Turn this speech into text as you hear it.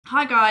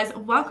Hi guys,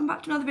 welcome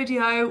back to another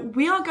video.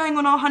 We are going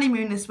on our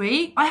honeymoon this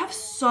week. I have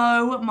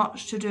so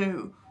much to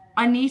do.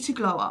 I need to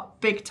glow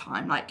up big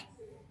time. Like,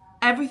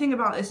 everything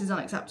about this is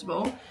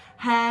unacceptable.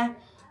 Hair,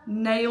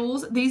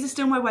 nails. These are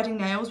still my wedding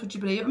nails, would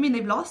you believe? I mean,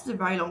 they've lasted a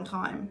very long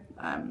time,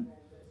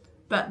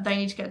 but they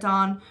need to get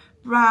done.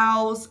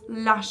 Brows,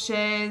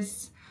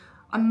 lashes.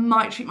 I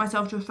might treat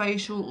myself to a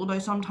facial, although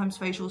sometimes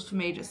facials for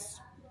me just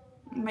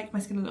make my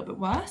skin a little bit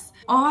worse.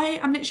 I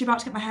am literally about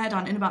to get my hair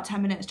done in about 10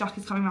 minutes. Jack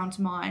is coming around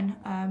to mine,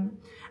 and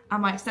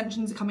my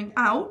extensions are coming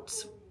out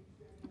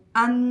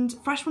and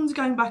fresh ones are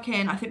going back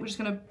in. I think we're just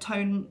going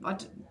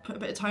to put a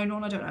bit of tone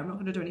on. I don't know, I'm not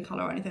going to do any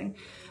colour or anything,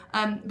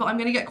 but I'm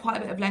going to get quite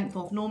a bit of length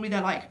off. Normally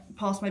they're like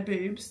past my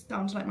boobs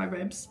down to like my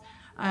ribs,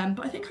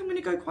 but I think I'm going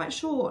to go quite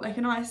short, like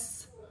a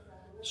nice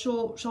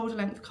short shoulder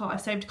length cut. I've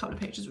saved a couple of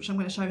pictures which I'm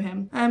going to show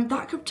him.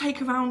 That could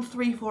take around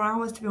 3-4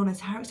 hours, to be honest.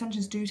 Hair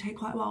extensions do take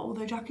quite a while,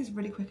 although Jack is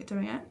really quick at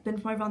doing it. Been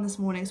for my run this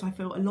morning, so I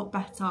feel a lot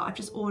better. I've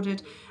just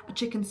ordered a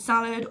chicken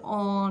salad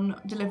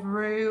on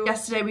Deliveroo.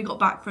 Yesterday we got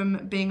back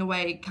from being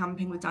away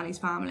camping with Danny's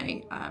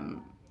family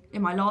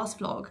in my last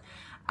vlog,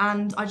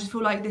 and I just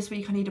feel like this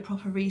week I need a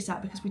proper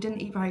reset because we didn't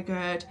eat very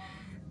good.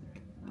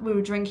 We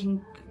were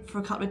drinking for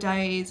a couple of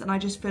days and I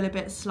just feel a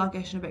bit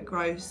sluggish and a bit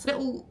gross.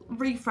 Little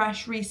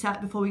refresh, reset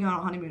before we go on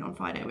our honeymoon on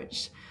Friday,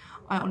 which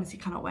I honestly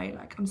cannot wait.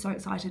 Like, I'm so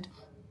excited.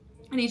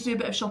 I need to do a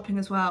bit of shopping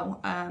as well.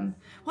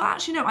 Well,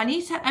 actually no, I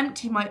need to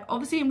empty my,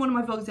 obviously in one of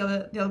my vlogs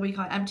the other week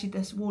I emptied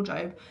this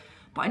wardrobe,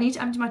 but I need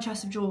to empty my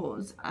chest of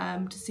drawers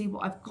to see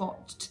what I've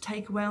got to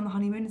take away on the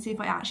honeymoon and see if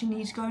I actually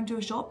need to go and do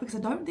a shop, because I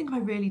don't think I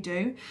really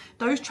do.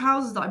 Those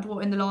trousers that I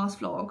bought in the last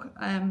vlog,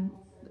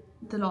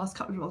 the last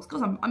couple of vlogs,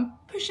 because I'm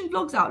pushing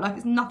vlogs out like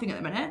it's nothing at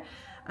the minute.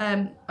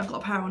 I've got a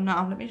pair on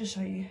now, let me just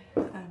show you.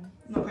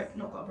 Not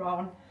got a bra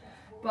on,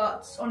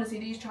 but honestly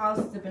these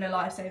trousers have been a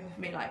lifesaver for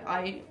me. Like,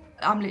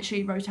 I'm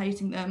literally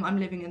rotating them, I'm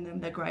living in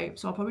them, they're great,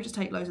 so I'll probably just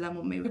take loads of them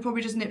on me. I'll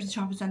probably just nip to the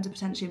shopping centre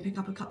potentially and pick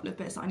up a couple of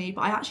bits that I need,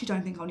 but I actually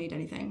don't think I'll need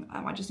anything.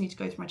 I just need to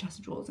go through my chest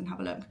of drawers and have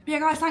a look. But yeah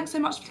guys, thanks so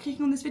much for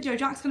clicking on this video.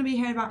 Jack's going to be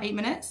here in about 8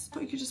 minutes.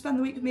 Thought you could just spend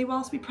the week with me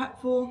whilst we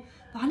prep for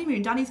the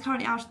honeymoon. Danny's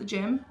currently out at the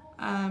gym.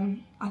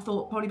 I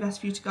thought probably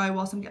best for you to go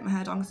whilst I'm getting my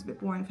hair done because it's a bit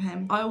boring for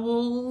him. I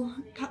will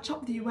catch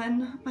up with you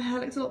when my hair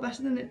looks a lot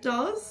better than it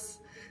does.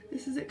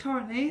 This is it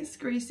currently. It's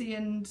greasy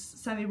and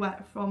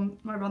semi-wet from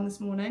my run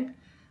this morning.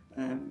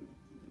 But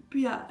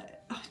yeah,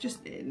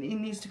 it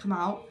needs to come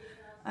out.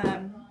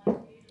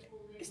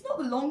 It's not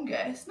the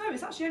longest. No,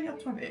 it's actually only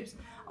up to my boobs.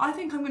 I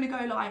think I'm going to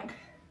go like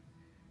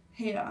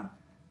here.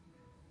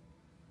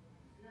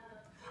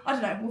 I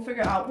don't know, we'll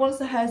figure it out. Once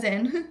the hair's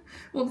in,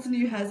 once the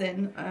new hair's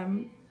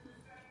in,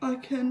 I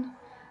can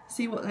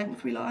see what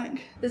length we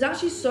like. There's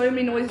actually so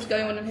many noises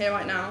going on in here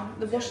right now.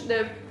 The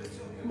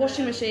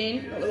washing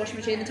machine, not the washing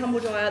machine, the tumble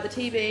dryer, the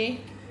TV.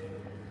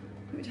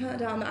 Let me turn it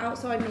down, the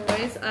outside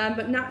noise.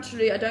 But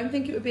naturally, I don't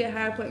think it would be a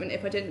hair appointment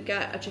if I didn't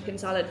get a chicken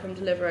salad from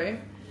Deliveroo.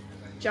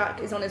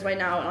 Jack is on his way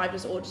now and I've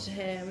just ordered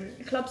him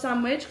a club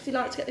sandwich because he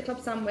likes to get the club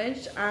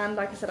sandwich. And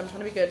like I said, I'm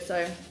trying to be good,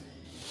 so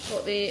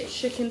got the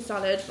chicken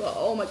salad. But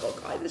oh my god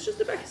guys, it's just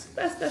the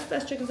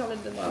best chicken salad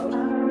in the world.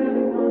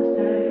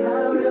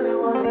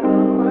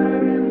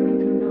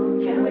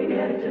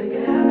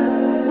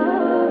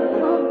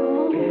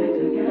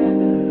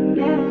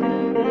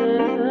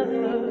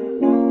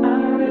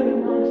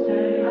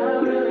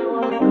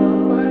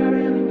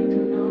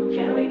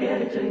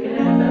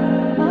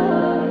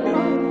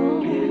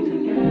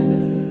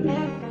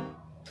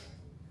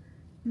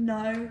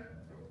 No,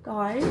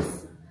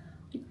 guys,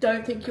 I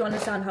don't think you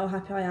understand how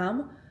happy I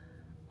am.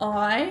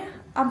 I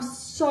am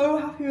so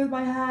happy with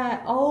my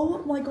hair.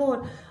 Oh my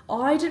god,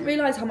 I didn't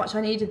realise how much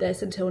I needed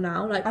this until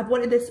now. Like, I've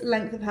wanted this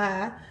length of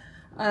hair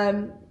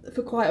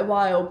for quite a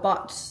while,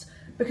 but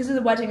because of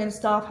the wedding and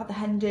stuff, had the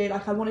hen do,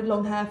 like I wanted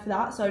long hair for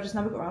that, so I just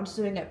never got around to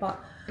doing it.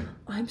 But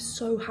I'm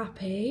so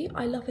happy.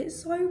 I love it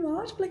so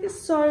much. Like,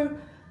 it's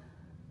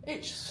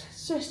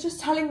just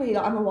telling me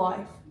that I'm a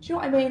wife. Do you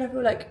know what I mean? I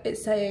feel like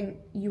it's saying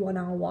you are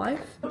now a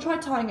wife. I've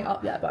tried tying it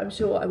up yet, but I'm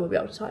sure I will be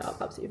able to tie it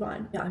up absolutely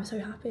fine. Yeah, I'm so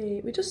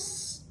happy. We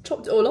just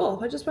chopped it all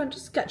off. I just went,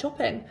 just get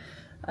chopping.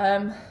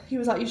 He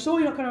was like, you sure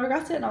you're not going to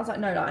regret it? And I was like,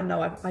 no,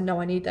 I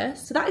know I need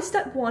this. So that is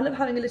step one of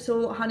having a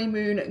little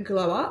honeymoon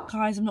glow up.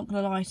 Guys, I'm not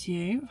going to lie to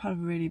you. I've had a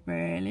really,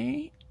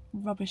 really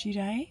rubbishy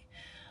day.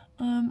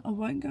 I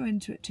won't go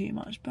into it too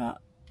much,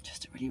 but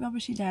just a really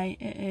rubbishy day.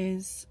 It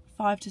is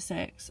 5 to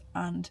 6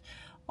 and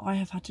I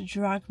have had to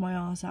drag my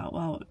arse out,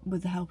 well,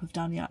 with the help of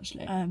Danny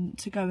actually,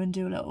 to go and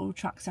do a little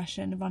track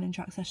session, a running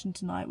track session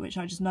tonight, which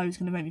I just know is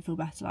going to make me feel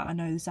better. Like, I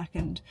know the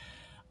second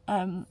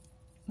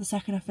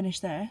I finish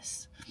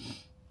this,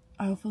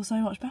 I will feel so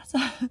much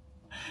better.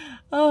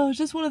 Oh, it's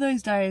just one of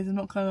those days, I'm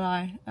not gonna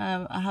lie.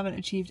 I haven't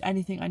achieved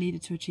anything I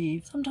needed to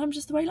achieve. Sometimes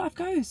just the way life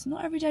goes,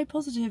 not every day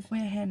positive.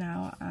 We're here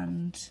now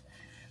and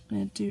I'm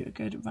going to do a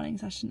good running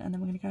session and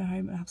then we're going to go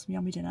home and have some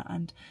yummy dinner,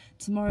 and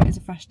tomorrow is a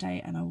fresh day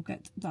and I will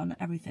get done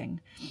everything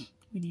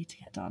we need to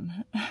get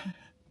done.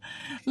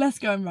 Let's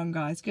go and run,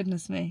 guys,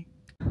 goodness me.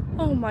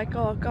 Oh my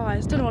god,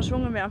 guys, don't know what's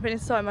wrong with me, I'm feeling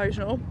so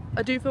emotional.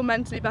 I do feel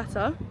mentally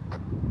better.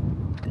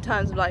 in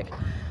terms of like,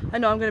 I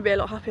know I'm going to be a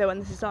lot happier when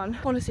this is done.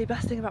 Honestly,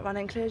 best thing about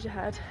running, clears your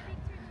head,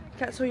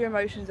 gets all your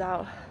emotions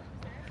out.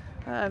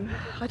 I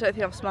don't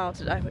think I've smiled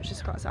today, which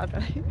is quite sad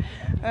really,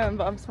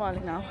 but I'm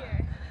smiling now.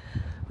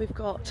 We've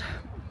got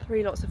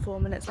 3 lots of 4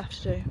 minutes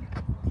left to do,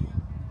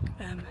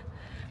 and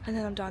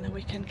then I'm done and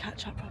we can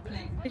catch up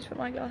properly. I need to put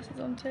my glasses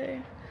on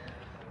too.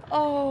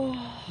 Oh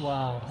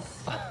wow.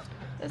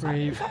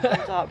 Breathe.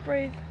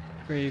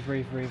 Breathe.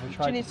 Breathe.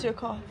 Do you need to do a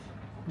cough?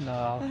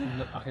 No,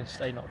 I can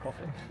stay not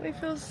coughing. We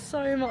feel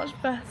so much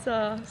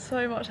better,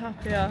 so much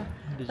happier.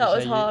 That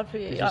was hard for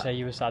you. Did you say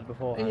you were sad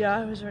before? Yeah,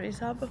 I was really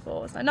sad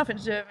before. It's like nothing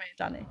to do with me,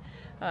 Danny.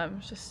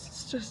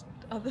 It's just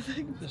other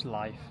things. Just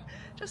life.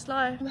 Just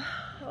life.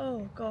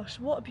 Oh gosh,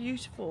 what a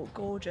beautiful,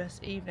 gorgeous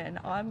evening.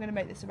 I'm gonna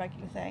make this a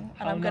regular thing,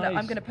 and I'm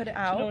gonna put it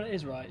out. Do you know what it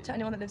is, right? To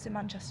anyone that lives in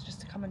Manchester, just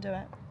to come and do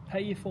it.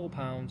 Pay your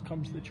 £4,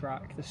 come to the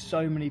track. There's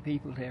so many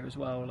people here as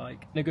well,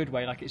 like in a good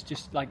way. Like it's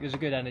just like there's a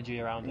good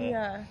energy around it.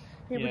 Yeah.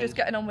 People just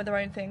getting on with their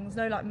own things.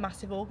 No like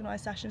massive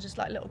organised sessions, just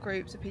like little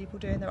groups of people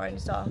doing their own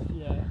stuff.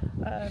 Yeah.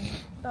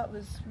 That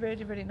was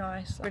really, really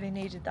nice. I really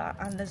needed that,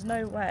 and there's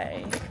no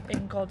way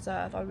in God's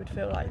earth I would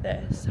feel like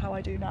this, how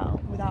I do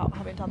now, without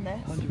having done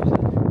this.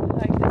 100%.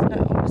 Like there's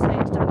no, I was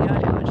saying to Danny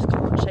earlier, I just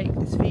can't shake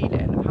this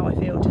feeling of how I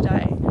feel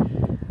today.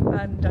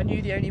 And I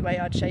knew the only way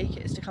I'd shake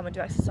it is to come and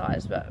do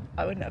exercise, but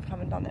I wouldn't have come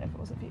and done it if it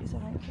wasn't for you, so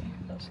thank you.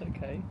 That's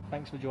okay.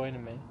 Thanks for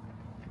joining me.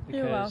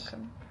 You're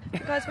welcome.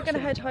 Guys, we're going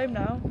to head home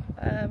now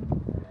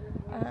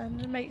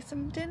and make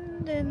some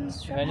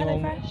din-dins from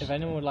HelloFresh. If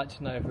anyone would like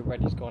to know if we're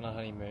ready to go on a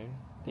honeymoon,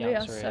 the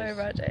answer is... We are so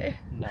ready.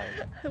 No.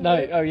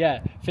 No, oh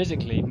yeah,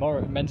 physically,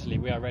 mentally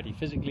we are ready.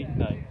 Physically,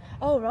 no.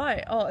 Oh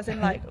right, as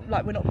in like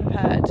we're not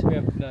prepared. We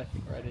have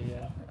nothing ready,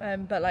 yeah.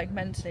 But like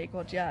mentally,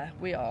 God, yeah,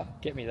 we are.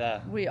 Get me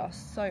there. We are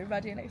so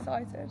ready and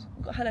excited.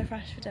 We've got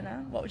HelloFresh for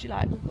dinner. What would you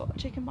like? We've got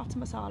chicken butter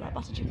masala,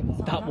 butter chicken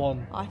masala. That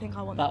one. I think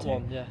I want that too.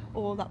 one, yeah.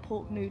 Or that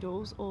pork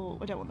noodles, or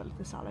we don't want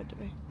the salad, do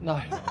we?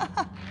 No.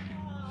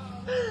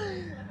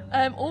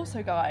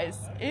 Also, guys,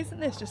 isn't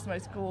this just the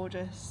most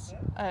gorgeous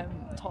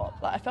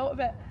top? Like I felt a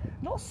bit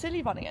not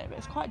silly running it, but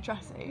it's quite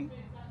dressy.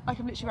 Like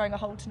I'm literally wearing a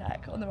halter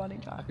neck on the running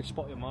track. I could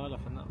spot your mile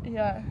off in that.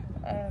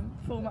 Yeah,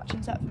 full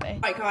matching set for me.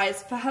 Right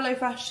guys, for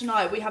HelloFresh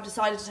tonight we have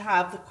decided to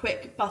have the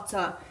quick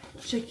butter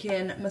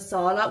chicken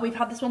masala. We've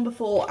had this one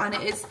before and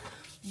it is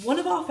one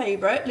of our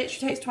favourite.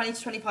 Literally takes 20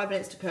 to 25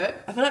 minutes to cook.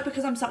 I feel like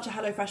because I'm such a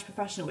HelloFresh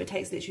professional, it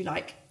takes literally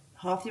like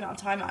half the amount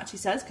of time it actually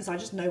says, because I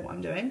just know what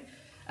I'm doing.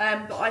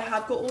 But I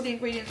have got all the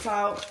ingredients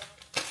out,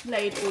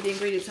 laid all the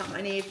ingredients out that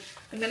I need.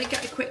 I'm going to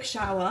get a quick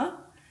shower,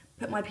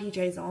 put my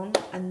PJs on,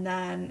 and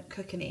then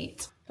cook and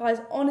eat. Guys,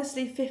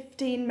 honestly,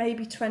 15,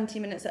 maybe 20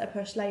 minutes at a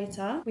push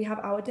later, we have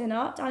our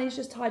dinner. Danny's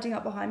just tidying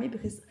up behind me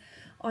because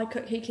I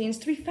cook, he cleans.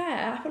 To be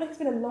fair, I feel like it's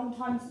been a long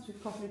time since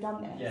we've properly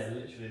done this. Yeah,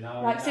 literally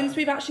now. Like since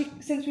we've had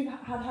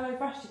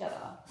HelloFresh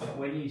together.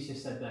 When you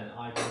just said then,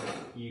 I cook,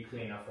 you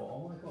clean, I thought,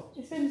 oh my god.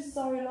 It's been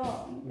so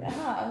long. It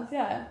has,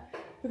 yeah.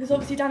 Because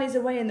obviously Danny's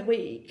away in the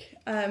week,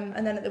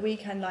 and then at the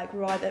weekend, like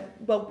we're either,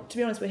 well, to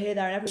be honest, we're here,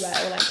 there, and everywhere,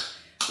 or like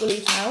we'll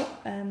eat out.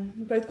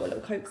 We've both got a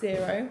little Coke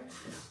Zero.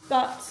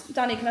 But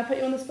Danny, can I put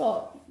you on the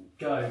spot?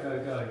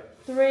 Go.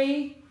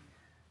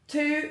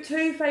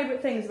 Two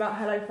favourite things about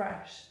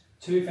HelloFresh.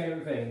 2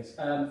 favourite things.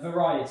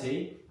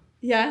 Variety.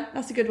 Yeah,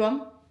 that's a good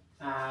one.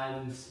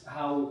 And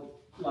how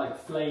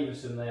like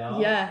flavoursome they are.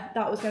 Yeah,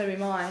 that was going to be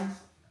mine.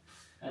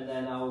 And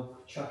then I'll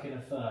chuck in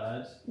a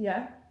third.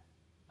 Yeah.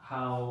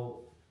 How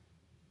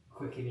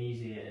quick and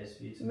easy it is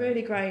for you to Really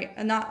make. great,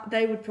 and that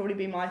they would probably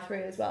be my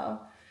 3 as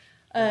well.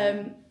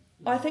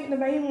 I think the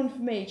main one for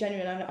me,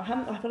 genuinely, I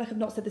feel like I've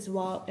not said this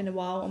in a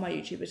while on my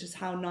YouTube, is just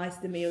how nice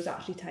the meals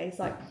actually taste.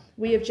 Like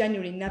we have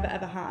genuinely never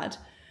ever had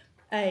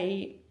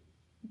a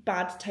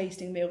bad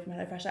tasting meal from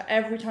HelloFresh. Like,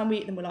 every time we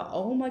eat them, we're like,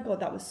 oh my god,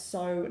 that was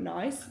so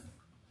nice.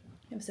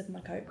 Have a sip of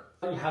my Coke.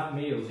 You have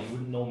meals that you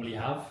wouldn't normally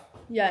have.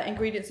 Yeah,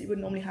 ingredients that you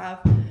wouldn't normally have.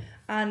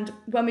 And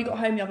when we got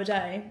home the other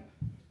day,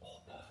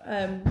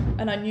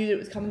 and I knew that it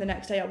was coming the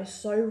next day, I was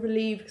so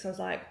relieved, because I was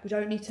like, we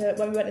don't need to,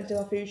 when we went to do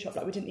our food shop,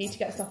 like we didn't need to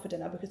get stuff for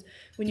dinner because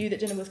we knew that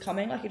dinner was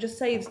coming. Like it just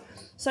saves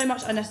so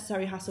much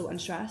unnecessary hassle and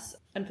stress,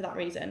 and for that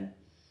reason,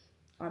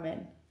 I'm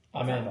in.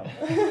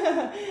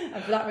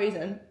 And for that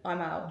reason, I'm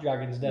out.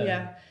 Dragon's Den.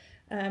 Yeah.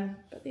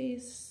 But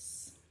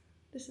this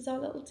is our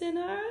little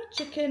dinner.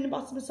 Chicken,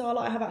 butter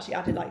masala. I have actually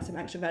added like some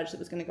extra veg that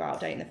was going to go out of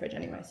date in the fridge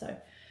anyway, so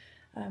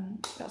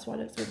that's why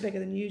it looks a bit bigger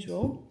than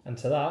usual. And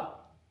to that,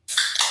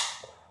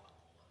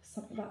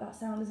 something about that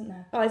sound, isn't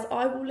there? Guys,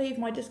 I will leave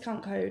my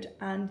discount code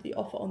and the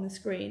offer on the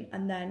screen,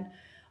 and then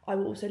I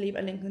will also leave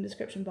a link in the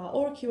description bar,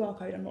 or a QR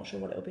code, I'm not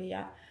sure what it'll be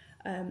yet.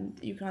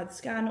 You can either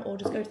scan or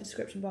just go to the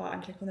description bar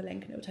and click on the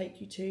link, and it will take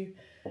you to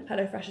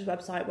HelloFresh's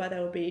website, where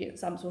there will be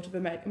some sort of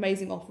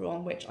amazing offer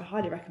on, which I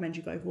highly recommend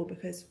you go for,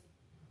 because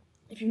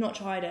if you've not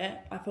tried it,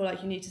 I feel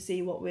like you need to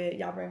see what we're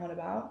yabbering on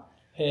about.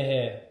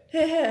 Here.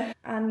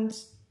 And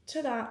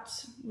to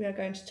that, we are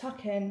going to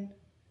tuck in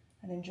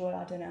and enjoy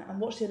our dinner and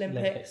watch the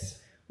Olympics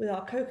with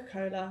our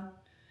Coca-Cola,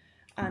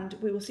 and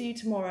we will see you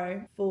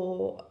tomorrow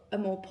for a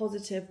more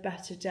positive,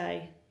 better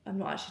day I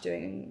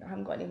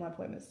haven't got any of my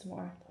appointments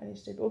tomorrow. I need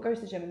to do, but we'll go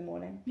to the gym in the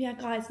morning. Yeah,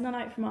 guys, night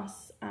out from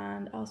us,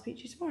 and I'll speak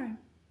to you tomorrow.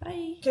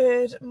 Bye.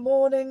 Good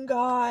morning,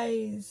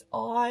 guys.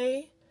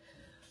 I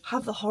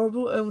have the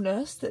horrible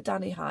illness that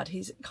Danny had.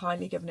 He's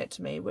kindly given it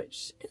to me,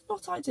 which is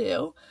not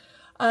ideal.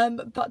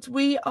 But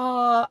we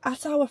are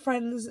at our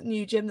friend's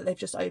new gym that they've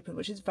just opened,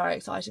 which is very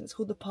exciting. It's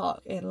called The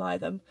Park in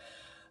Lytham.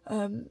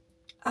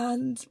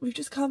 And we've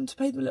just come to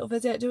pay them a little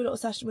visit, do a little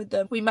session with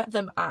them. We met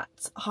them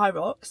at High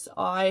Rocks.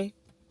 I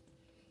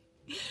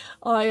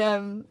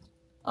actually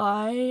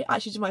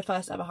did my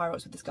first ever High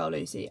Rocks with this girl,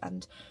 Lucy,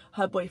 and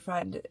her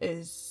boyfriend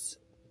is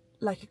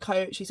like a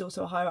coach. He's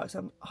also a High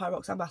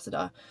Rocks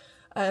ambassador.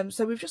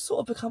 So we've just sort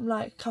of become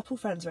like couple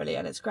friends really,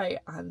 and it's great,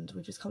 and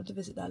we've just come to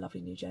visit their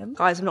lovely new gym.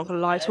 Guys, I'm not gonna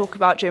lie, talk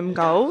about gym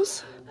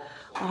goals.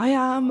 I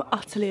am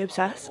utterly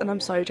obsessed and I'm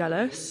so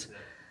jealous.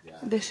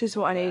 This is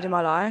what I need in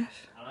my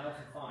life.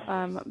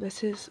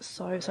 This is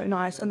so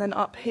nice. And then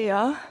up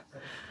here,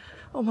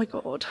 oh my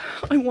god,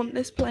 I want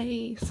this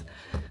place.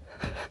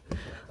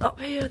 Up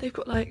here they've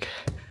got like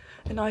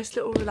a nice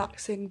little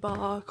relaxing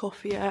bar,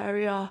 coffee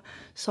area,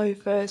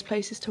 sofas,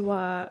 places to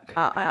work.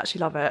 I actually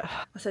love it.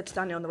 I said to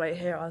Danny on the way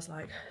here, I was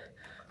like,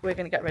 we're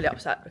going to get really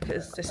upset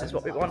because this is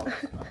what we want.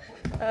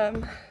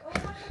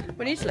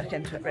 We need to look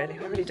into it really,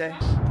 we really do.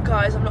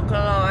 Guys, I'm not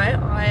going to lie,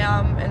 I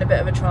am in a bit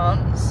of a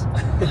trance.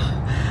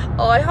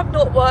 I have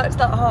not worked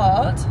that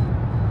hard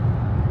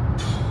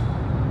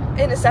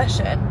in a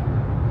session,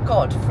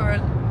 God, for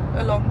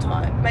a long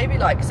time. Maybe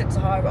like since the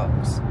High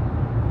Rocks.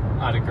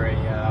 I'd agree,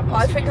 yeah.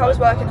 I think I was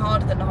working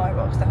harder than the High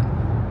Rocks then,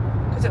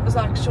 because it was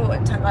like short,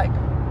 intense, like...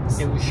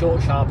 It was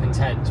short, sharp,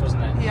 intense,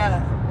 wasn't it?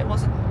 Yeah, it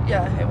wasn't,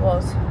 yeah, it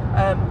was.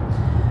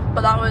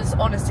 But that was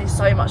honestly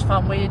so much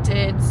fun. We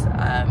did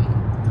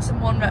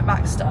some 1 rep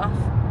max stuff,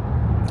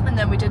 and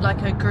then we did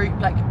like a group,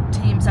 like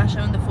team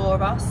session, the 4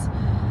 of us.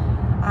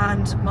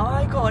 And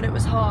my God, it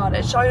was hard.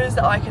 It shows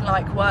that I can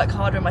like work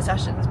harder in my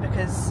sessions,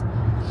 because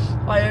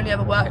I only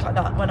ever work like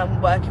that when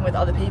I'm working with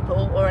other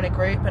people or in a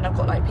group, and I've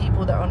got like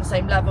people that are on the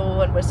same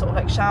level and we're sort of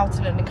like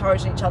shouting and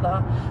encouraging each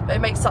other. But it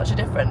makes such a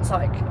difference.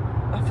 Like,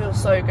 I feel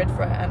so good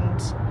for it. And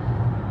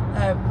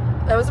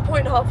there was a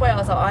point halfway I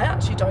was like, I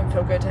actually don't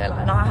feel good here, like,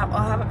 and I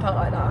haven't felt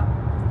like that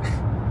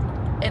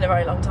in a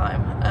very long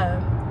time.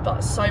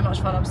 But so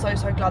much fun. I'm so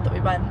glad that we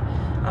went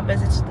and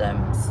visited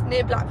them. It's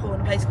near Blackpool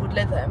in a place called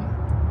Lytham,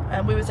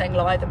 and we were saying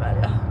Lytham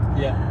earlier.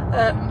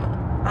 Yeah.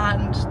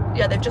 And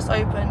yeah, they've just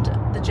opened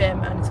the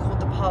gym and it's called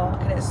The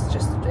Park, and it's so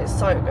good,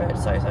 so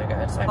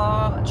good. So we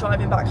are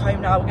driving back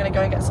home now. We're going to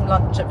go and get some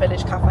lunch at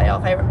Village Cafe,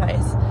 our favourite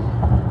place.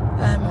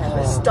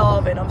 We're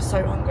starving, I'm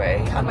so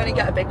hungry. I'm going to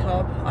get a big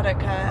club, I don't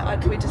care,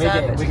 we deserve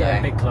it today. We're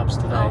getting big clubs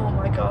today. Oh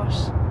my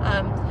gosh.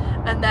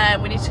 And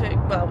then we need to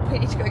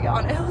go get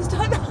our nails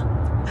done.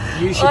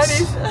 You should.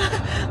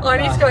 I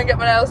need to go and get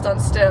my nails done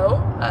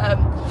still.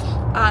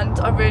 And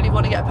I really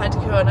want to get a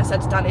pedicure, and I said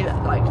to Danny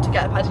that, like, to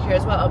get a pedicure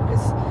as well,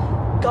 because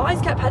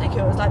guys get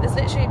pedicures, like there's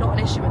literally not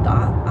an issue with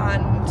that,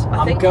 and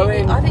I think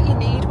you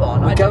need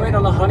one. I'm going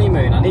on a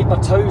honeymoon, I need my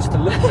toes to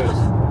look good.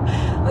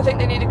 I think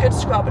they need a good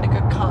scrub and a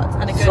good cut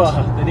and a good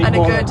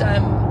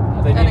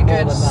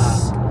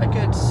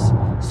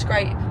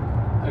scrape.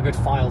 A good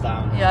file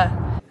down. Yeah.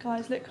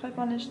 Guys, look, I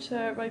managed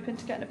to rope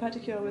into getting a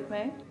pedicure with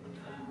me.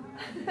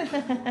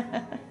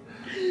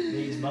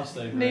 Needs must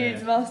over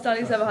Needs must.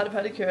 Danny's never had a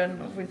pedicure,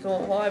 and we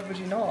thought, why would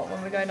you not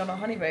when we're going on a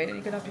honeymoon and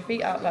you can have your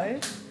feet out low?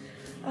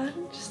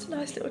 And just a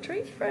nice little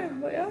treat for him,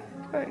 but yeah,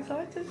 very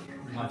excited.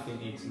 My feet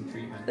need some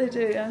treatment. They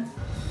do, yeah.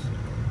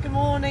 Good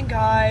morning,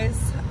 guys.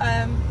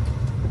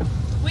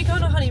 We go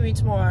on a honeymoon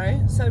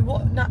tomorrow, so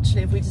what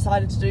naturally have we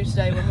decided to do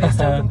today when we're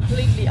still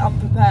completely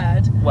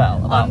unprepared,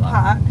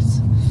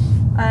 unpacked?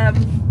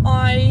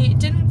 I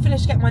didn't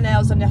finish getting my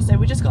nails done yesterday.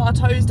 We just got our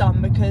toes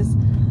done because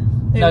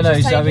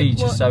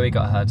Zoe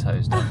got her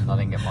toes done. I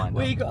didn't get mine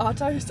done. We got our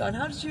toes done.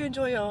 How did you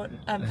enjoy your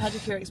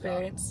pedicure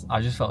experience?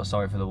 I just felt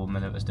sorry for the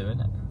woman that was doing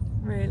it.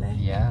 Really?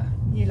 Yeah.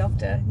 You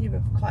loved it. You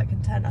were quite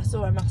content. I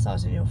saw her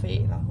massaging your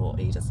feet, and I thought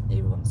he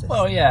wants this.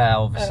 Well, yeah,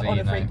 obviously.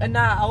 You know. And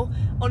now,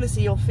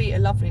 honestly, your feet are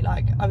lovely.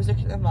 Like, I was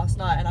looking at them last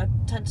night, and I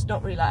tend to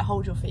not really like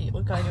hold your feet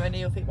or go anywhere near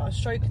your feet, but I was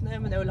stroking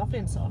them, and they were lovely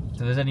and soft.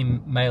 So, if there's any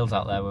males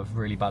out there with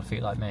really bad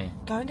feet like me,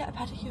 go and get a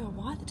pedicure.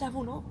 Why the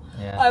devil not?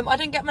 Yeah. I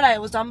didn't get my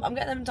nails done. I'm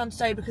getting them done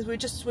today because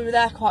we were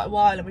there quite a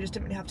while, and we just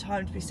didn't really have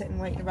time to be sitting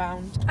waiting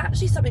around.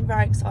 Actually, something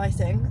very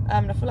exciting.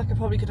 And I feel like I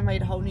probably could have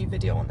made a whole new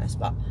video on this,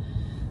 but.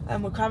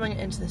 We're cramming it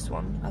into this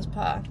one as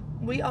per.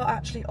 We are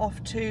actually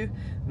off to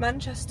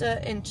Manchester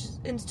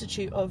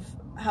Institute of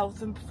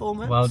Health and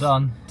Performance. Well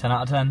done, 10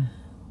 out of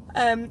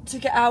 10. To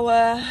get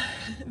our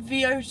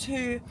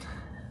VO2.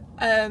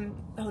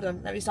 Hold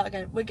on, let me start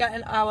again. We're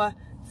getting our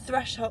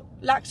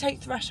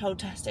lactate threshold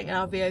testing and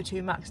our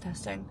VO2 max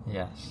testing.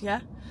 Yes. Yeah.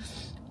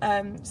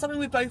 Something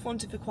we've both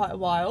wanted for quite a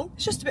while.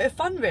 It's just a bit of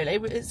fun really.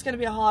 It's going to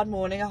be a hard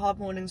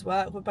morning's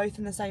work. We're both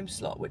in the same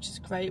slot, which is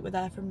great. We're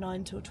there from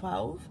 9 till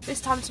 12.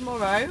 This time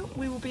tomorrow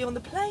we will be on the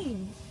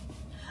plane,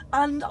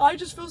 and I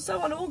just feel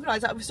so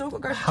unorganised. Like, we've still got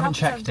to go to Haven't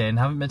checked in,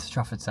 haven't been to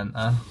Trafford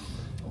Centre.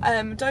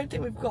 Don't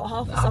think we've got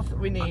half the stuff that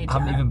we need. I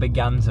haven't even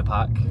begun to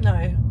pack.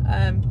 No.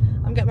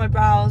 I'm getting my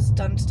brows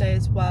done today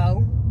as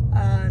well,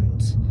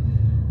 and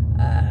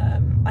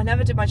I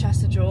never did my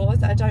chest and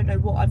drawers. I don't know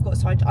what I've got,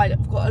 so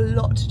I've got a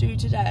lot to do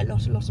today, a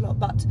lot,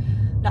 but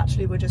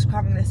naturally we're just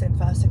cramming this in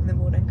first thing in the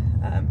morning,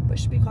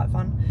 which should be quite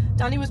fun.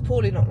 Danny was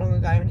poorly not long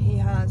ago and he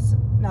has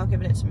now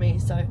given it to me,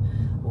 so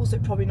also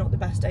probably not the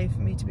best day for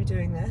me to be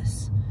doing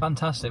this.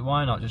 Fantastic,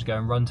 why not just go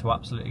and run to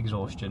absolute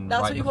exhaustion?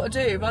 That's what you've got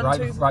to do,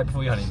 right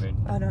before your honeymoon.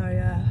 I know,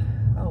 yeah.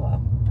 Oh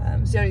well.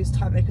 It's the only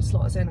time they could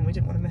slot us in and we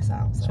didn't want to miss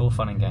out. So. It's all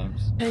fun and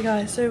games. Hey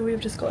guys, so we've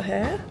just got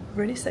here.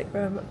 Really sick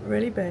room,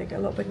 really big, a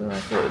lot bigger than I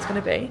thought it was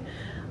going to be.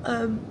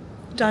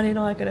 Danny and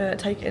I are going to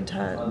take it in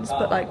turns,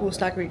 but like we'll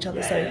stagger each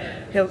other, so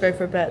he'll go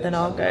for a bit, then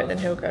I'll go, then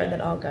he'll go, and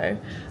then I'll go.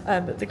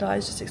 But the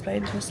guys just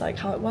explained to us like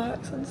how it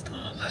works and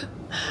stuff.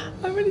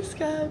 I'm really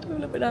scared, I'm a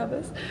little bit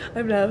nervous.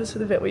 I'm nervous for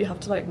the bit where you have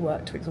to like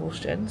work to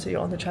exhaustion, so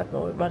you're on the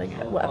treadmill running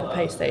at whatever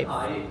pace they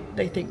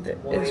think that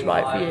is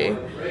right for you.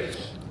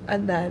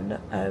 And then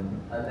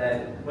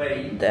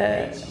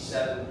the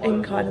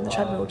incline and the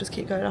treadmill will just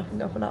keep going up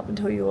and up and up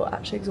until you're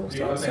actually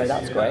exhausted, so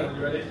that's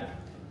great.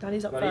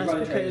 Danny's up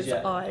first because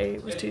I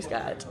was too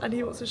scared and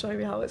he wants to show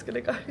me how it's going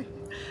to go.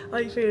 How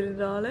are you feeling,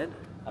 darling?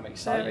 I'm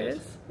excited. There he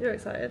is. You're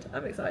excited?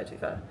 I'm excited to be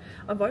fair.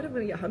 I'm worried I'm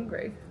going to get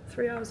hungry.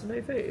 3 hours of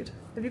no food.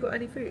 Have you got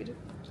any food?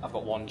 I've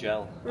got one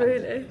gel.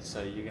 Really?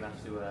 So you're going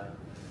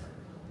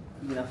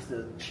to have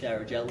to share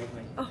a gel with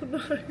me. Oh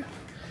no.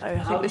 I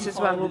think this is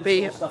where we'll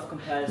be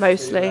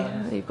mostly.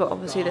 You've got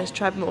obviously this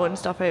treadmill and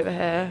stuff over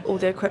here, all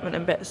the equipment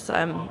and bits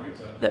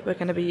that we're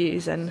going to be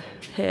using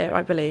here,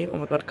 I believe. Oh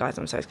my god, guys,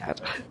 I'm so scared.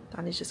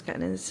 Danny's just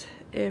getting his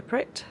ear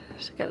pricked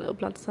to get a little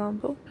blood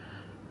sample.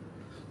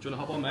 Do you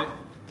want to hop on, mate?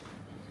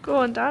 Go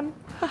on, Dan.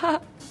 Alright,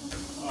 mate,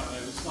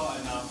 we're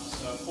starting now,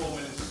 so 4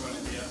 minutes in front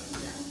of you.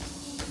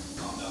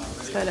 Calm down,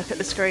 Let's go look at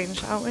the screen,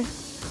 shall we?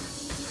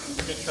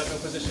 Good treadmill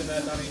position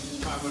there, Danny.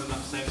 Just try and run in that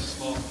same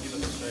spot. Keep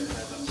looking straight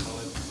ahead, that's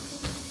solid.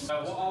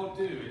 What I'll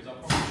do is I'll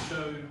probably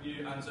show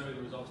you and Zoe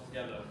the results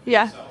together.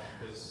 Yeah. Yourself,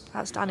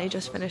 that's Danny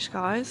just finished,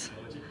 guys.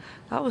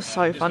 That was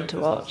so fun to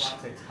watch.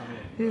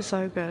 He was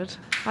so good.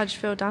 How did you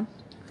feel, Dan?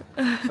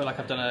 I feel like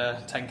I've done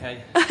a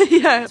 10k.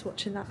 Yeah.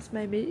 Watching that's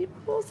made me even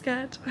more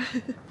scared.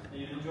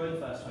 You enjoyed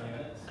the first 20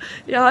 minutes?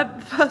 Yeah,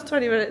 the first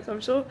 20 minutes,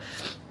 I'm sure.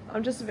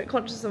 I'm just a bit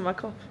conscious of my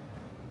cough.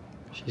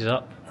 She's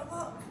up. I'm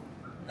up,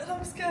 and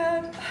I'm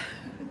scared.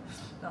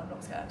 No, I'm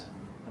not scared.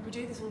 We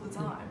do this all the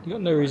time. You've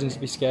got no reason to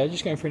be scared, you're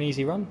just going for an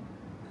easy run.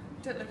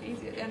 It didn't look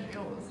easy at the end of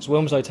yours. It's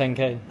Wilmslow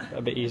 10k,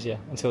 a bit easier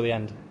until the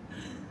end.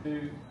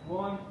 2,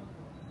 1.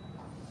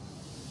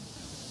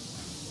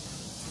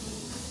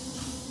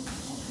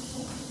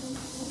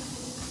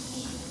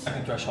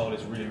 Second threshold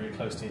is really, really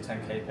close to your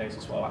 10k pace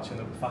as well, actually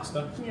a little bit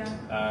faster.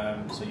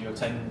 Yeah. So your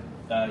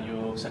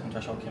second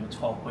threshold came at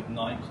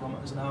 12.9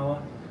 kilometers an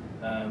hour,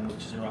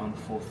 which is around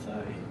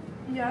 4:30.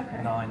 Yeah.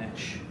 Okay.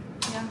 9ish.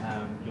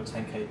 Yeah. Your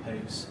 10k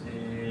pace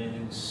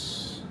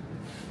is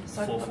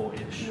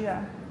 4:40ish.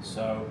 Yeah.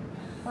 So.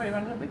 Oh, you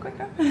run a little bit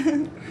quicker.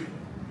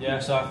 Yeah.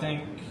 So I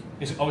think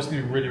it's obviously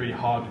going to be really, really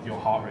hard with your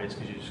heart rates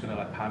because you're just going to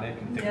like panic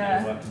and think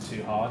that you're working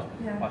too hard.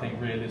 Yeah. But I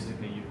think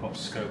realistically you've got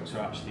scope to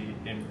actually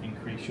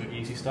increase your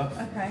easy stuff.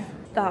 Okay.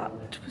 That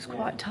was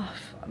quite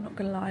tough. I'm not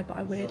going to lie, but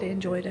I weirdly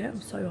enjoyed it.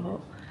 I'm so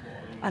hot.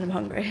 And I'm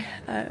hungry.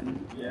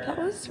 That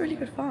was really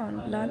good fun.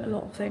 I learned a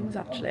lot of things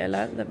actually. I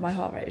learned that my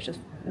heart rate is just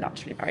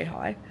naturally very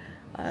high,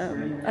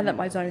 and that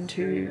my zone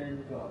 2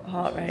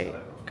 heart rate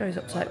goes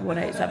up to like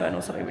 187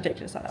 or something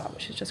ridiculous like that,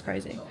 which is just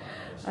crazy.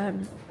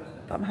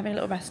 But I'm having a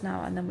little rest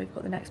now, and then we've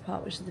got the next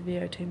part, which is the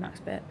VO2 max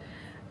bit,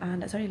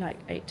 and it's only like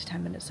 8 to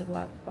 10 minutes of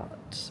work,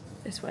 but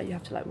it's where you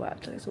have to like work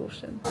to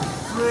exhaustion. 3,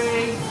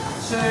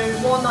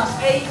 2, 1,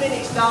 that's 8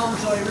 minutes down,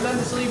 Zoe.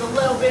 Remember to leave a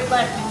little bit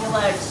left in your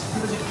legs,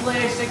 because it's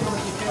clear signal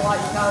if you feel like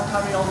you can't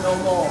carry on no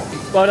more.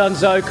 Well done,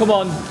 Zoe, come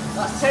on.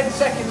 That's 10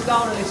 seconds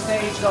down at this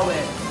stage, Zoe.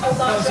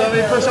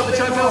 Zoe, push up the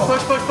treadmill,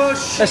 push, push,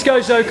 push. Let's go,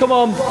 Zoe, come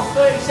on.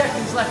 30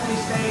 seconds left in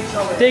this stage,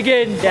 Zoe. Dig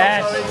in,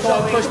 yes.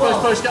 Come on, push, push,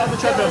 push, get on the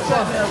treadmill.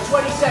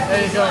 20 seconds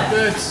There you go, left.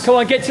 good. Come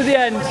on, get to the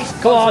end.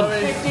 Come on.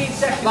 15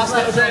 seconds Last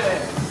left, little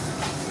bit.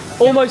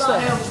 Zoe. Almost That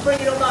there. hill, just bring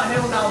it up that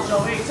hill now,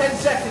 Zoe. 10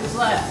 seconds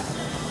left.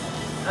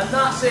 And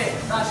that's it.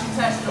 That's your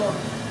test done.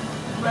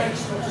 Great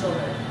stuff,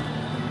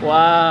 Zoe.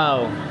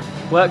 Wow.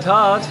 Worked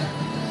hard.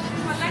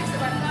 My legs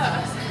that went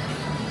first.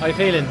 How are you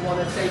feeling?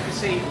 Want to take a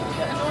seat?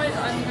 Annoyed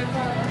that I didn't go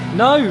further.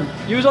 No,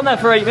 you was on there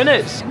for 8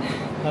 minutes.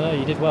 I know,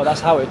 you did well.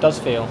 That's how it does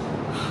feel.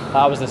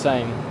 That was the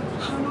same.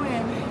 How annoying.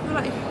 I feel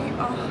like you can keep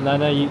off. No,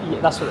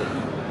 that's what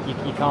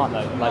you can't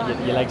though. Like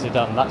your legs are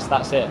done.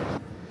 That's it.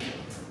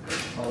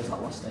 How was that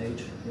last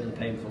stage? Really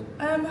painful.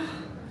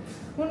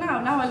 Well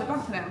now I look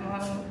back on it, I'm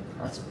like, oh.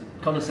 That's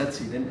Connor said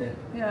to you, didn't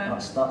he? Yeah.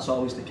 That's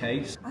always the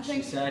case. I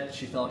think she said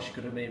she thought she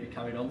could have maybe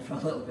carried on for a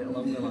little bit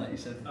longer, like you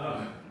said.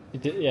 You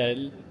did,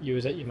 yeah, you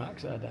was at your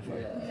max there,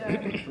 definitely. Yeah.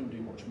 Couldn't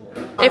do much more.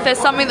 if there's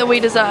something that we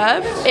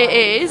deserve, it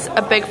is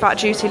a big fat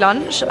juicy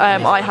lunch.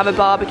 I have a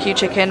barbecue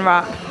chicken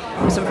wrap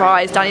some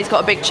fries. Danny's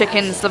got a big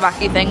chicken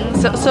Slovaki thing.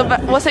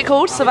 What's it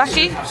called?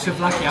 Slovaki?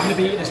 Slovaki. I'm going to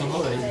be eating this on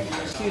holiday.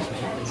 Excuse me.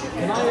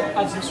 Can I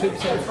add some sweet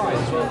potato fries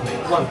as well,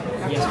 please? One.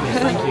 Yes, please.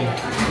 Thank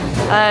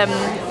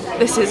you.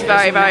 This is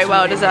very, very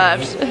well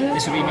deserved.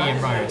 This will be me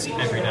and Rose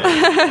every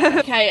day.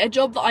 Okay, a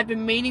job that I've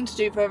been meaning to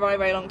do for a very,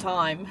 very long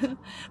time.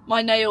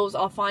 My nails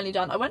are finally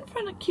done. I went for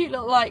a cute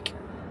little, like,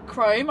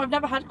 chrome. I've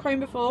never had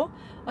chrome before.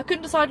 I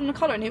couldn't decide on a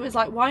colour, and he was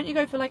like, why don't you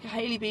go for like a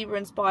Hailey Bieber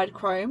inspired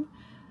chrome?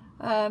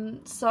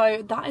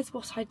 So that is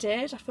what I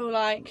did. I feel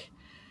like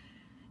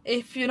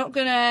if you're not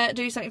gonna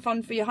do something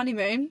fun for your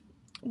honeymoon,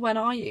 when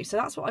are you? So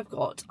that's what I've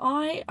got.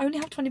 I only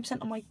have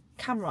 20% on my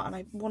camera and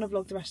I want to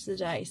vlog the rest of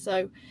the day,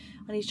 so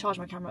I need to charge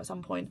my camera at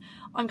some point.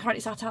 I'm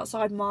currently sat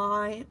outside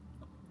my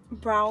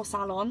brow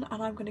salon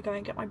and I'm going to go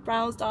and get my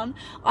brows done.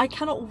 I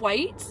cannot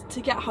wait to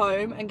get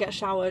home and get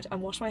showered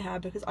and wash my hair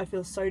because I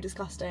feel so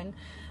disgusting.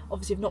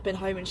 Obviously I've not been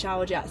home and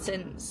showered yet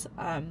since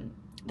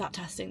that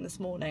testing this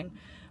morning,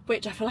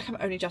 which I feel like I'm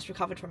only just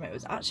recovered from. It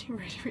was actually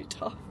really, really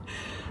tough.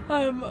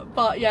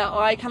 But yeah,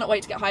 I cannot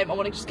wait to get home. I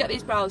want to just get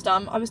these brows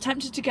done. I was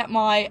tempted to get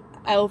my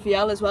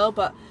LVL as well,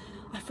 but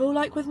I feel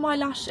like with my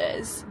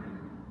lashes,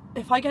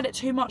 if I get it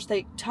too much,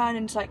 they turn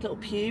into like little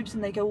pubes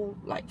and they go all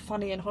like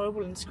funny and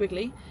horrible and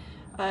squiggly.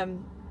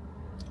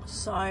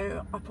 So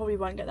I probably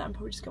won't get that and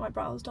probably just get my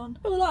brows done.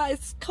 Oh, I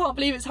can't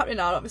believe it's happening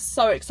now. I'm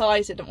so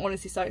excited. I'm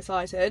honestly so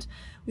excited.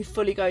 We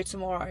fully go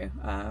tomorrow,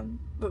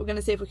 but we're going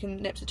to see if we can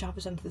nip to the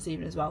Chapel Centre this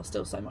evening as well.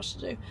 Still so much to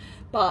do,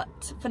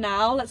 but for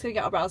now let's go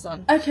get our brows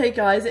done. Okay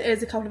guys, it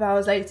is a couple of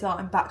hours later.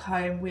 I'm back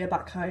home. We are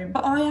back home.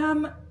 I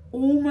am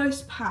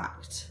almost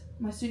packed.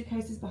 My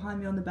suitcase is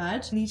behind me on the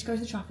bed. I need to go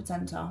to the Trafford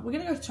Centre. We're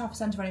going to go to the Trafford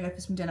Centre anyway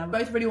for some dinner. We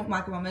both really want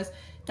Wagamama's.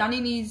 Danny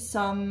needs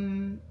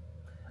some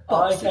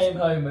boxes. I came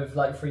home with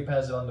like 3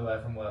 pairs of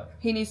underwear from work.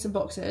 He needs some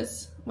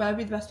boxes. Where would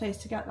be the best place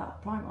to get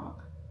that? Primark?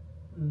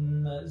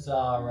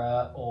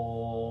 Zara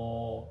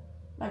or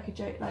like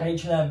a like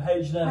H&M.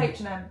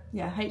 H&M.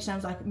 Yeah,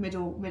 H&M's like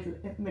middle of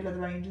the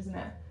range, isn't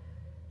it?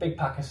 Big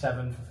pack of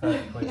 7 for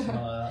 30 quid, something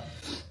like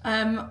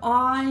that.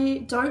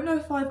 I don't know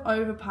if I've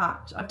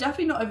overpacked. I've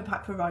definitely not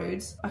overpacked for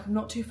roads. Like, I'm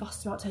not too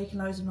fussed about taking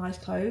loads of nice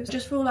clothes. I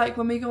just feel like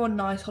when we go on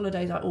nice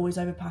holidays, I always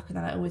overpack and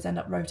then I always end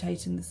up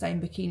rotating the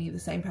same bikini, the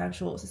same pair of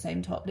shorts, the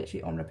same top,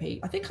 literally on repeat.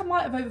 I think I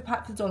might have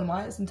overpacked for the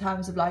Dolomites in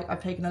terms of like,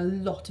 I've taken a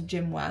lot of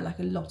gym wear, like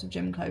a lot of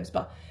gym clothes,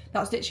 but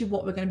that's literally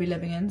what we're going to be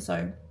living in,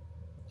 so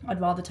I'd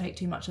rather take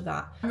too much of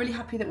that. I'm really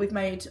happy that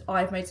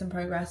I've made some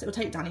progress. It will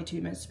take Danny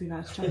 2 minutes to be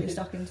fair to try and get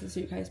stuck into the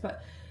suitcase,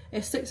 but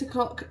it's 6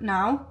 o'clock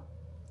now.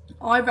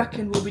 I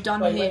reckon we'll be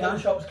done here. When the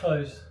shop's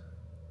closed?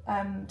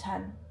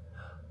 10,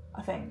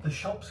 I think. The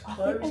shop's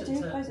closed? I think they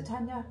do close at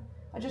 10, yeah.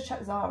 I just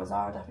checked Zara.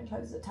 Zara definitely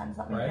closes at 10,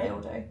 so that means they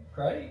all do.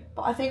 Great.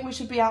 But I think we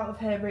should be out of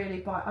here really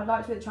by, I'd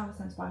like to be at the Trafford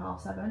Centre by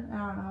 7:30, an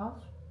hour and a half.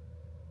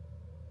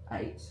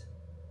 8.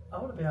 I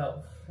want to be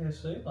out here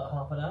soon, like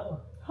half an hour.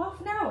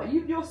 Half an hour?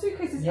 Your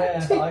suitcase is empty.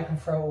 empty. Yeah, but I can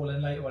throw it all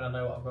in later when I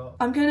know what I've got.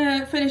 I'm going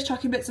to finish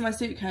chucking bits in my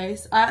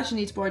suitcase. I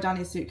actually need to borrow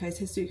Danny's suitcase.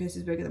 His suitcase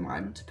is bigger than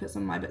mine to put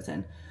some of my bits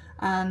in.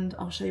 And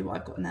I'll show you what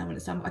I've got in there when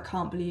it's done. But I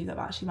can't believe that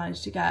I've actually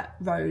managed to get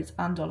Rhodes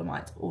and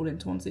Dolomites all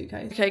into one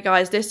suitcase. Okay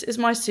guys, this is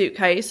my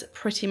suitcase,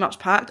 pretty much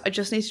packed. I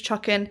just need to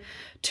chuck in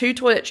 2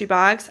 toiletry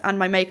bags and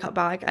my makeup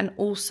bag, and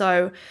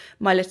also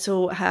my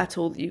little hair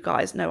tool that you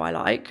guys know I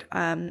like.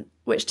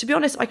 Which, to be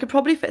honest, I could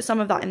probably fit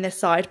some of that in this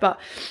side, but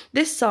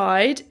this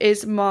side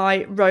is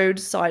my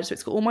Rhodes side, so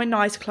it's got all my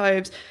nice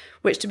clothes,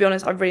 which, to be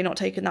honest, I've really not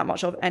taken that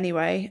much of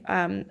anyway.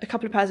 A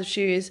couple of pairs of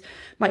shoes,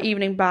 my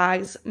evening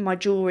bags, my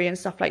jewellery and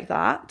stuff like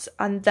that,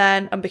 and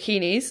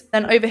bikinis.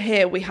 Then over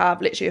here we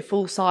have literally a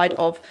full side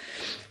of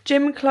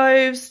gym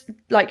clothes,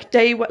 like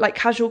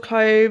casual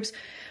clothes,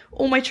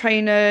 all my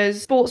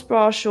trainers, sports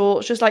bra,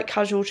 shorts, just like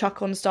casual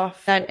chuck-on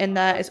stuff. Then in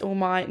there is all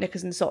my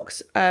knickers and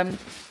socks.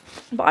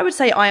 But I would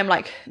say I am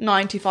like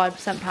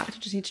 95% packed. I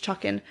just need to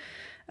chuck in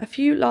a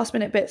few last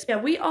minute bits.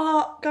 Yeah, we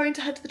are going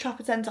to head to the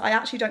Trafford Centre. I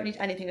actually don't need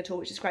anything at all,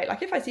 which is great.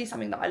 Like, if I see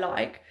something that I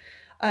like,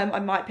 I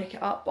might pick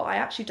it up, but I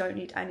actually don't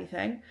need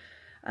anything.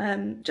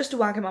 Just a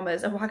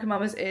Wagamama's. A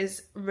Wagamama's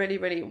is really,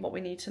 really what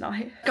we need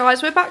tonight.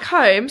 Guys, we're back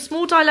home.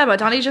 Small dilemma.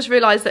 Danny just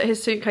realised that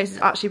his suitcase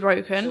is actually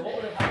broken. So what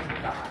would have happened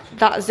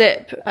with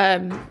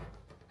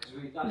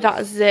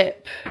that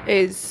zip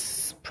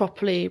is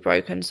properly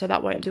broken, so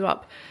that won't do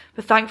up.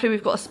 But thankfully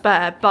we've got a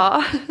spare,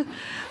 but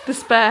the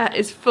spare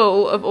is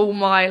full of all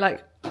my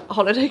like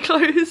holiday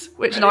clothes,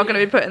 which are now going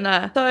to be put in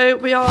there. So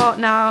we are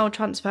now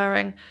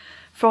transferring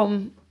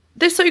from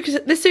this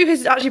suitcase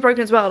is actually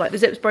broken as well. Like, the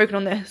zip's broken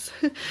on this.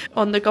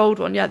 On the gold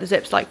one, yeah, the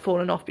zip's like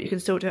fallen off, but you can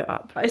still do it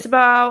up. It's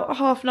about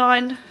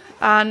 9:30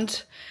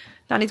 and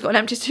Danny's got an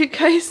empty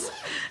suitcase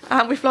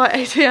and we fly at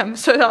 8 AM,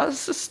 so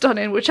that's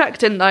stunning. We're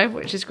checked in though,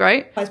 which is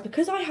great. Guys,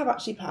 because I have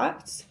actually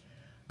packed,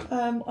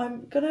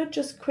 I'm gonna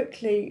just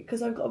quickly,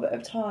 because I've got a bit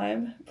of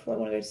time before I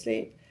want to go to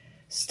sleep,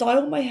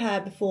 style my hair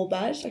before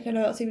bed. Like, I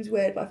know that seems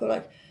weird, but I feel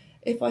like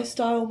if I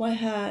style my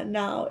hair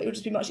now, it would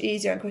just be much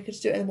easier and quicker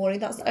to do it in the morning.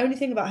 That's the only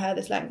thing about hair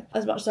this length.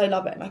 As much as I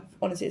love it, like,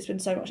 honestly, it's been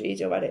so much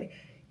easier already,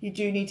 you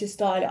do need to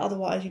style it,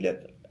 otherwise you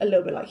look a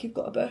little bit like you've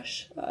got a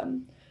bush, a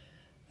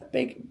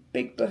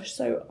big bush.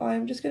 So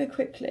I'm just going to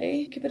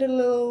quickly give it a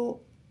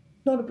little,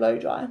 not a blow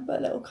dry, but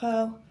a little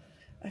curl.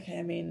 Okay,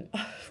 I mean,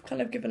 I've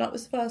kind of given up.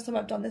 This is the first time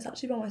I've done this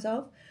actually by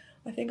myself.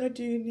 I think I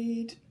do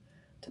need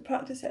to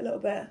practice it a little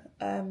bit.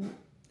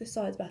 This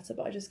side's better,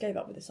 but I just gave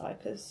up with this side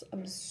because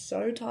I'm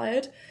so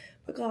tired.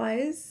 But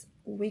guys,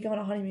 we go on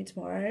a honeymoon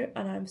tomorrow,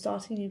 and I'm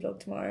starting a new vlog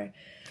tomorrow.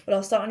 Well,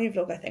 I'll start a new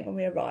vlog, I think, when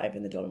we arrive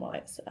in the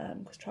Dolomites,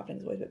 because travelling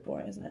is always a bit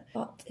boring, isn't it?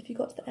 But if you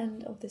got to the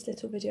end of this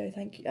little video,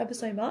 thank you ever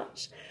so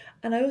much.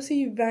 And I will see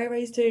you very,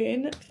 very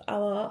soon for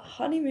our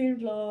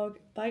honeymoon vlog.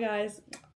 Bye, guys.